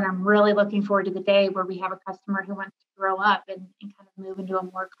F&O, and I'm really looking forward to the day where we have a customer who wants to grow up and kind of move into a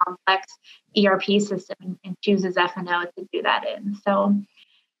more complex ERP system and chooses F&O to do that in. So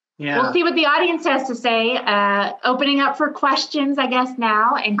We'll see what the audience has to say. Opening up for questions, I guess,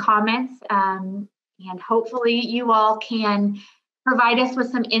 now and comments, and hopefully you all can provide us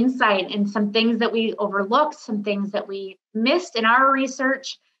with some insight and some things that we overlooked, some things that we missed in our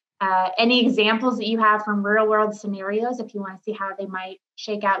research. Any examples that you have from real world scenarios, if you want to see how they might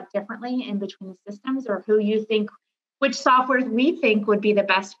shake out differently in between the systems, or who you think, which softwares we think would be the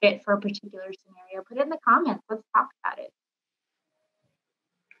best fit for a particular scenario, put it in the comments. Let's talk about it.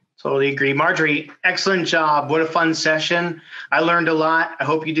 Totally agree. Marjorie, excellent job. What a fun session. I learned a lot. I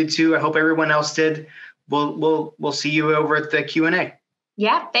hope you did too. I hope everyone else did. We'll see you over at the Q&A.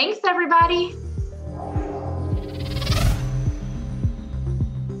 Yeah, thanks everybody.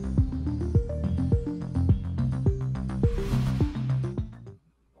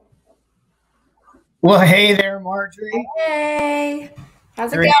 Well, hey there, Marjorie. Hey,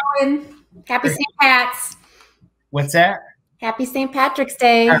 how's it going? Happy St. Pat's. What's that? Happy St. Patrick's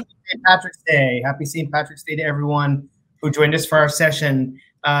Day. Happy St. Patrick's Day. Happy St. Patrick's Day to everyone who joined us for our session.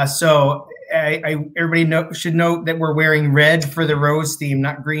 Everybody should note that we're wearing red for the rose theme,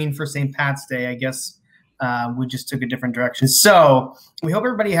 not green for St. Pat's Day. I guess we just took a different direction. So we hope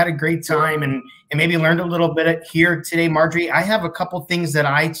everybody had a great time and maybe learned a little bit here today. Marjorie, I have a couple things that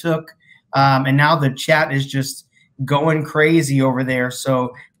I took. And now the chat is just going crazy over there.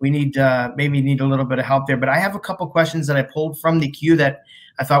 So we need maybe need a little bit of help there. But I have a couple questions that I pulled from the queue that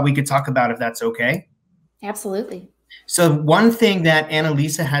I thought we could talk about, if that's okay. Absolutely. So one thing that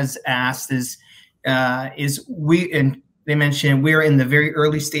Annalisa has asked is they mentioned we're in the very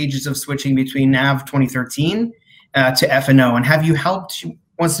early stages of switching between NAV 2013 to F&O, and have you helped?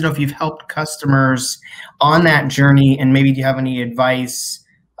 Wants to know if you've helped customers on that journey, and maybe do you have any advice,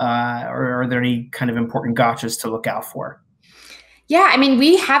 or are there any kind of important gotchas to look out for? Yeah, I mean,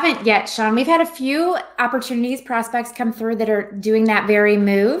 we haven't yet, Shawn. We've had a few opportunities, prospects come through that are doing that very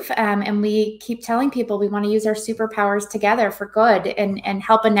move. And we keep telling people we want to use our superpowers together for good and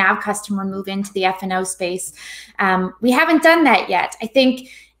help a NAV customer move into the F&O space. We haven't done that yet. I think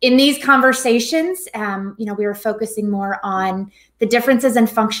in these conversations, we were focusing more on the differences in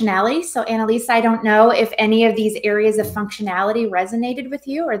functionality. So Annalisa, I don't know if any of these areas of functionality resonated with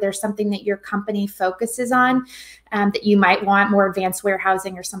you, or there's something that your company focuses on that you might want, more advanced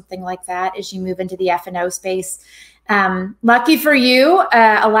warehousing or something like that as you move into the F&O space. Lucky for you,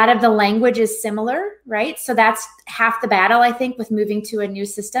 a lot of the language is similar, right? So that's half the battle, I think, with moving to a new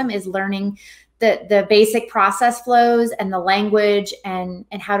system, is learning the basic process flows and the language and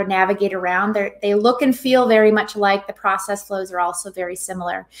how to navigate around. They look and feel very much alike. The process flows are also very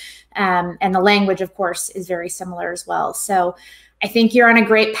similar. And the language, of course, is very similar as well. So I think you're on a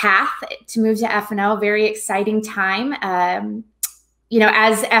great path to move to F&O, very exciting time.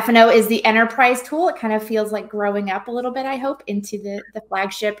 As F&O is the enterprise tool, it kind of feels like growing up a little bit, I hope, into the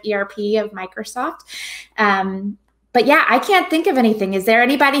flagship ERP of Microsoft. But yeah, I can't think of anything. Is there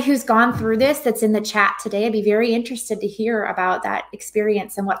anybody who's gone through this that's in the chat today? I'd be very interested to hear about that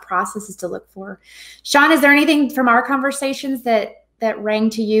experience and what processes to look for. Shawn, is there anything from our conversations that rang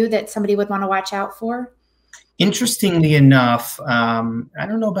to you that somebody would want to watch out for? Interestingly enough, I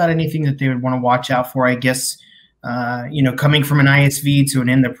don't know about anything that they would want to watch out for. I guess, coming from an ISV to an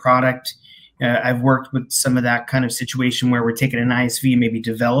in the product, I've worked with some of that kind of situation where we're taking an ISV and maybe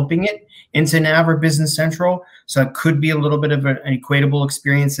developing it into NAV or Business Central. So it could be a little bit of an equatable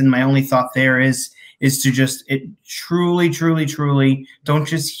experience. And my only thought there is to just truly don't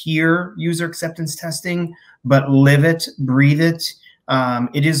just hear user acceptance testing, but live it, breathe it.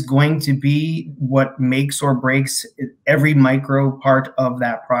 It is going to be what makes or breaks every micro part of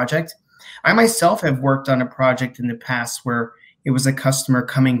that project. I myself have worked on a project in the past where it was a customer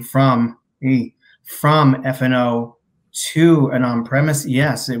coming from F&O to an on-premise.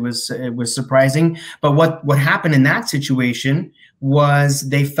 Yes, it was surprising. But what happened in that situation was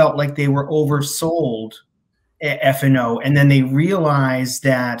they felt like they were oversold F&O, and then they realized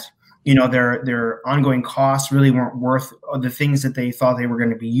that their ongoing costs really weren't worth the things that they thought they were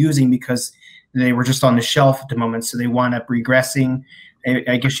going to be using, because they were just on the shelf at the moment. So they wound up regressing,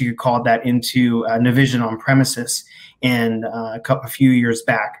 I guess you could call that, into Navision on premises, and a few years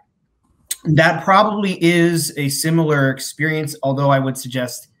back. That probably is a similar experience, although I would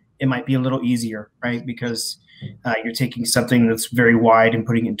suggest it might be a little easier, right? Because you're taking something that's very wide and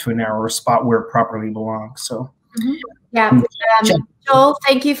putting it into a narrower spot where it properly belongs. So, yeah. Joel,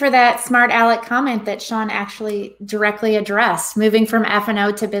 thank you for that smart aleck comment that Shawn actually directly addressed. Moving from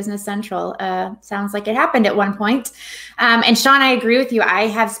F&O to Business Central sounds like it happened at one point. And Shawn, I agree with you. I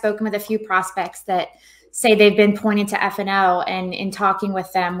have spoken with a few prospects that say they've been pointed to F&O, and in talking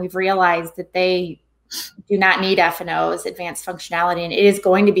with them, we've realized that they do not need F&O's advanced functionality, and it is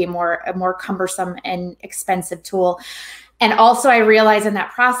going to be a more cumbersome and expensive tool. And also, I realize in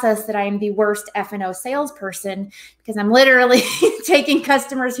that process that I am the worst F&O salesperson, because I'm literally taking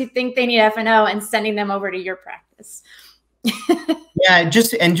customers who think they need F&O and sending them over to your practice. Yeah,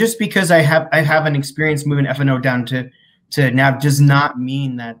 just because I have an experience moving F&O down to NAV does not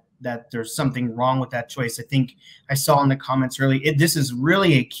mean that there's something wrong with that choice. I think I saw in the comments earlier, this is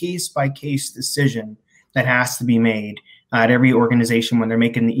really a case-by-case decision that has to be made at every organization when they're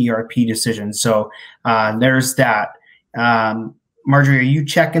making the ERP decision. So there's that. Marjorie, are you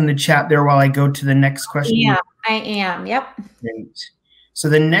checking the chat there while I go to the next question? Yeah, I am. Yep. Great. So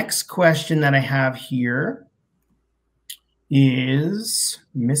the next question that I have here is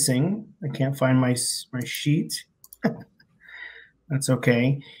missing. I can't find my sheet. That's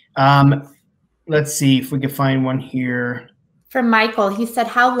okay. Let's see if we can find one here. From Michael, he said,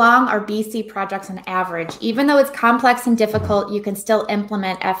 how long are BC projects on average? Even though it's complex and difficult, you can still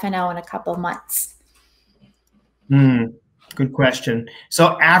implement F&O in a couple months. Good question.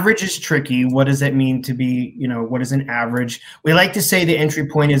 So average is tricky. What does that mean to be, what is an average? We like to say the entry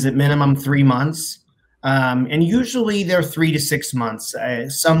point is at minimum 3 months. And usually they're 3 to 6 months,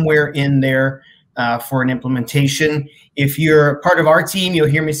 somewhere in there for an implementation. If you're part of our team, you'll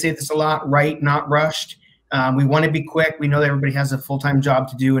hear me say this a lot, right, not rushed. We want to be quick. We know that everybody has a full-time job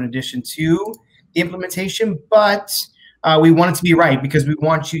to do in addition to the implementation, but we want it to be right because we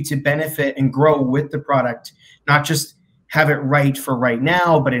want you to benefit and grow with the product, not just have it right for right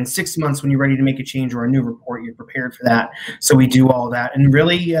now, but in 6 months when you're ready to make a change or a new report, you're prepared for that. So we do all that. And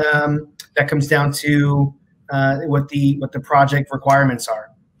really that comes down to what the project requirements are.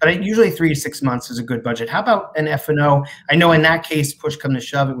 But usually 3 to 6 months is a good budget. How about an F&O? I know in that case, push come to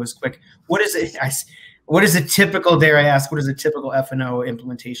shove, it was quick. What is it? What is a typical, dare I ask, what is a typical F&O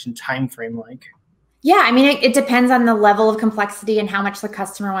implementation timeframe like? Yeah, I mean, it depends on the level of complexity and how much the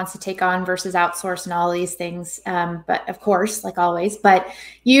customer wants to take on versus outsource and all these things. But of course, like always, but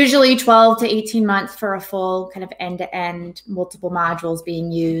usually 12 to 18 months for a full kind of end-to-end multiple modules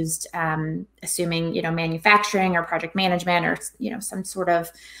being used, assuming, manufacturing or project management or, some sort of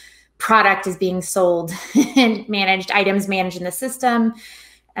product is being sold and managed, items managed in the system.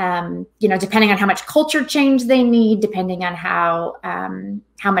 Depending on how much culture change they need, depending on how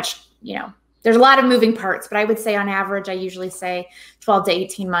much, there's a lot of moving parts, but I would say on average, I usually say 12 to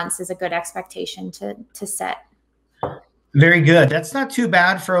 18 months is a good expectation to set. Very good. That's not too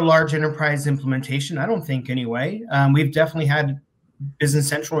bad for a large enterprise implementation, I don't think anyway. We've definitely had Business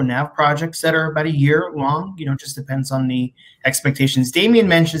Central and Nav projects that are about a year long, just depends on the expectations. Damien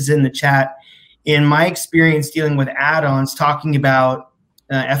mentions in the chat, in my experience dealing with add-ons, talking about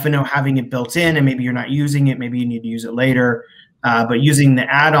F&O having it built in and maybe you're not using it, maybe you need to use it later. But using the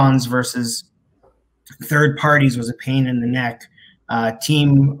add-ons versus third parties was a pain in the neck.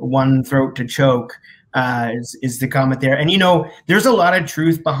 Team one throat to choke is the comment there. And, there's a lot of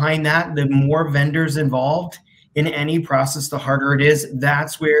truth behind that. The more vendors involved in any process, the harder it is.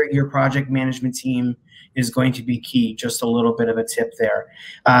 That's where your project management team is going to be key. Just a little bit of a tip there.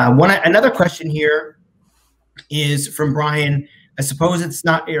 Another question here is from Brian. I suppose it's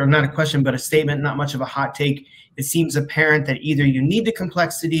not a question, but a statement, not much of a hot take. It seems apparent that either you need the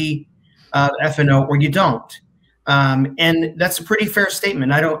complexity of F&O or you don't. And that's a pretty fair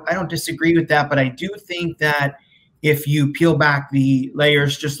statement. I don't disagree with that, but I do think that if you peel back the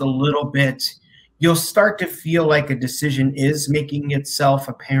layers just a little bit, you'll start to feel like a decision is making itself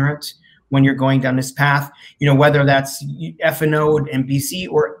apparent when you're going down this path, whether that's F&O and BC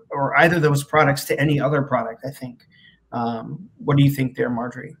or either of those products to any other product, I think. What do you think there,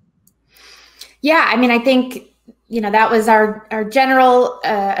 Marjorie? Yeah, I mean, I think, that was our general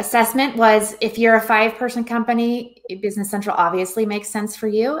assessment was if you're a 5-person company, Business Central obviously makes sense for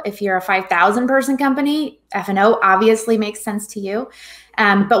you. If you're a 5,000-person company, F&O obviously makes sense to you.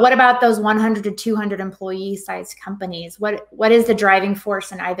 But what about those 100 to 200 employee sized companies? What is the driving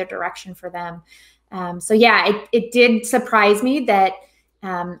force in either direction for them? So yeah, it did surprise me that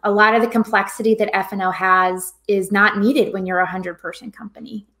a lot of the complexity that F&O has is not needed when you're a 100-person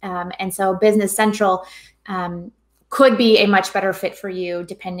company. And so Business Central could be a much better fit for you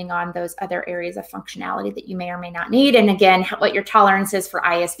depending on those other areas of functionality that you may or may not need. And again, what your tolerance is for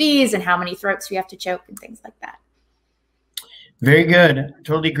ISVs and how many throats you have to choke and things like that. Very good.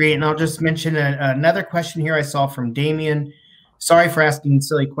 Totally agree. And I'll just mention another question here I saw from Damien. Sorry for asking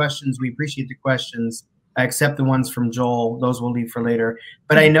silly questions. We appreciate the questions. Except the ones from Joel, those we'll leave for later.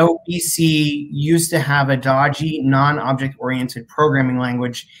 But I know BC used to have a dodgy, non-object-oriented programming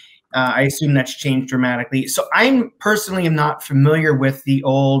language. I assume that's changed dramatically. So I personally am not familiar with the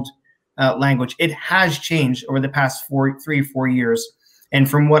old language. It has changed over the past 3 or 4 years. And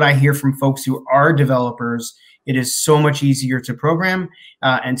from what I hear from folks who are developers, it is so much easier to program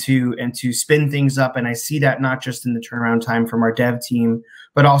and to spin things up. And I see that not just in the turnaround time from our dev team,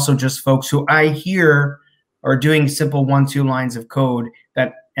 but also just folks who I hear are doing simple 1-2 lines of code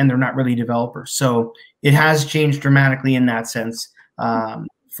and they're not really developers. So it has changed dramatically in that sense,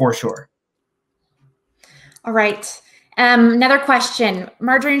 for sure. All right. Another question,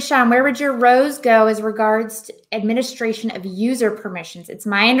 Marjorie and Shawn, where would your rows go as regards to administration of user permissions? It's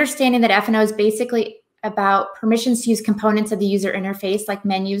my understanding that F&O is basically about permissions to use components of the user interface like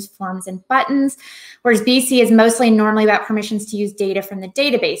menus, forms, and buttons, whereas BC is mostly normally about permissions to use data from the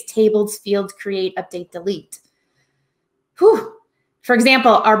database, tables, fields, create, update, delete. Whew. For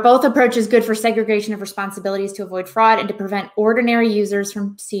example, are both approaches good for segregation of responsibilities to avoid fraud and to prevent ordinary users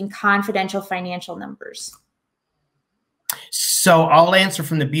from seeing confidential financial numbers? So I'll answer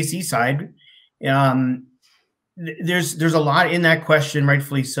from the BC side. There's a lot in that question,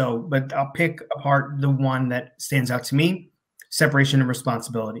 rightfully so, but I'll pick apart the one that stands out to me, separation of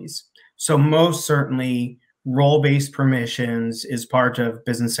responsibilities. So most certainly role-based permissions is part of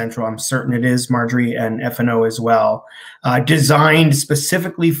Business Central. I'm certain it is, Marjorie, and F&O as well. Designed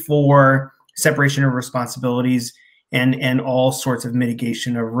specifically for separation of responsibilities and all sorts of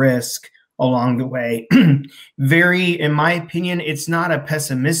mitigation of risk, along the way. Very, in my opinion, it's not a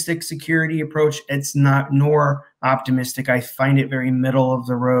pessimistic security approach. It's not nor optimistic. I find it very middle of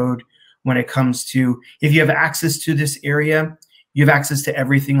the road when it comes to, if you have access to this area, you have access to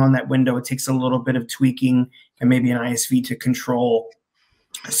everything on that window. It takes a little bit of tweaking and maybe an ISV to control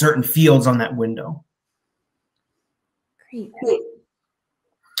certain fields on that window. Great.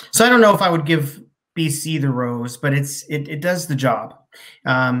 So I don't know if I would give BC the rose, but it does the job.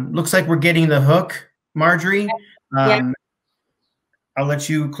 Looks like we're getting the hook, Marjorie. I'll let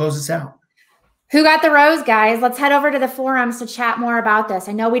you close this out. Who got the rose, guys? Let's head over to the forums to chat more about this.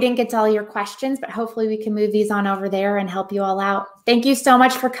 I know we didn't get to all your questions, but hopefully we can move these on over there and help you all out. Thank you so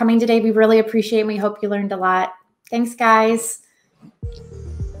much for coming today. We really appreciate it. We hope you learned a lot. Thanks, guys.